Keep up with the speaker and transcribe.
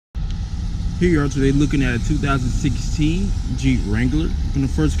Here you are today looking at a 2016 Jeep Wrangler. You're going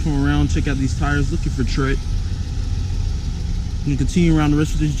to first come around, check out these tires, looking for tread. You can continue around the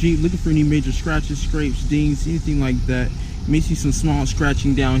rest of this Jeep, looking for any major scratches, scrapes, dings, anything like that. You may see some small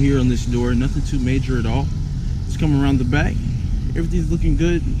scratching down here on this door, nothing too major at all. Just come around the back. Everything's looking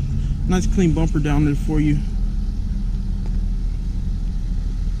good. Nice clean bumper down there for you.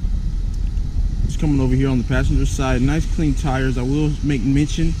 Just coming over here on the passenger side, nice clean tires. I will make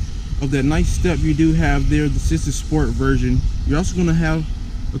mention of that nice step you do have there, the Assisted Sport version. You're also going to have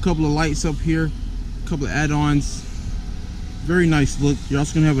a couple of lights up here, a couple of add-ons. Very nice look. You're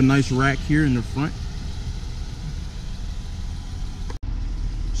also going to have a nice rack here in the front.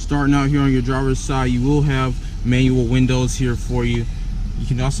 Starting out here on your driver's side, you will have manual windows here for you. You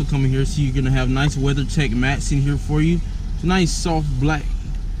can also come in here, see you're going to have nice WeatherTech mats in here for you. It's nice soft black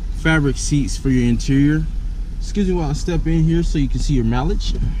fabric seats for your interior. Excuse me while I step in here so you can see your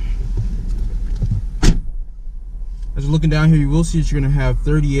mileage. As you're looking down here, you will see that you're going to have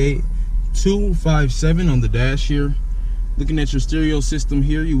 38,257 on the dash here. Looking at your stereo system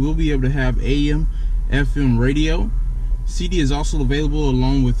here, you will be able to have AM, FM radio. CD is also available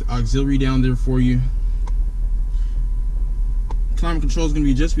along with auxiliary down there for you. Climate control is going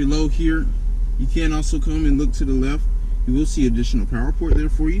to be just below here. You can also come and look to the left. You will see additional power port there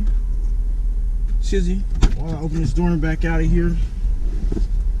for you. Excuse me, while I open this door and back out of here,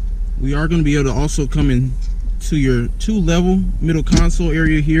 we are going to be able to also come in to your 2-level middle console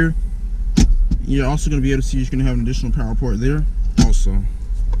area here. You're also going to be able to see you're going to have an additional power port there also.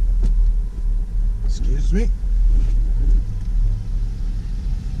 Excuse me.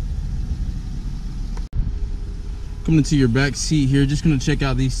 Coming into your back seat here, just going to check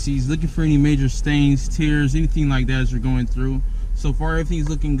out these seats, looking for any major stains, tears, anything like that as you're going through. So far everything's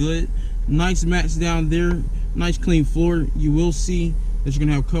looking good. Nice mats down there, nice clean floor. You will see that you're going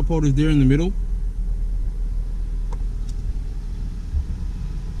to have cup holders there in the middle.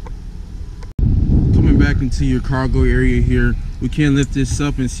 Back into your cargo area here, we can lift this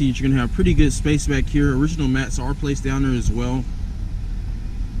up and see that you're going to have pretty good space back here. Original mats are placed down there as well.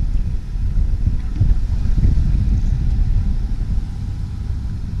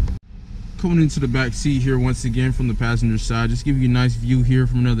 Coming into the back seat here once again from the passenger side, just give you a nice view here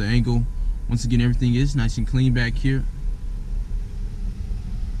from another angle. Once again, everything is nice and clean back here.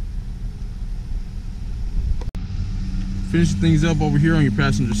 Finish things up over here on your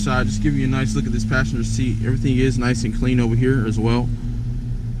passenger side. Just give you a nice look at this passenger seat. Everything is nice and clean over here as well.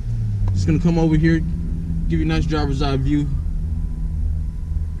 Just gonna come over here, give you a nice driver's eye view.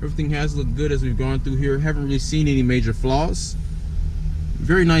 Everything has looked good as we've gone through here. Haven't really seen any major flaws.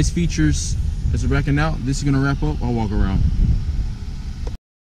 Very nice features as we're backing out. This is gonna wrap up our walk around.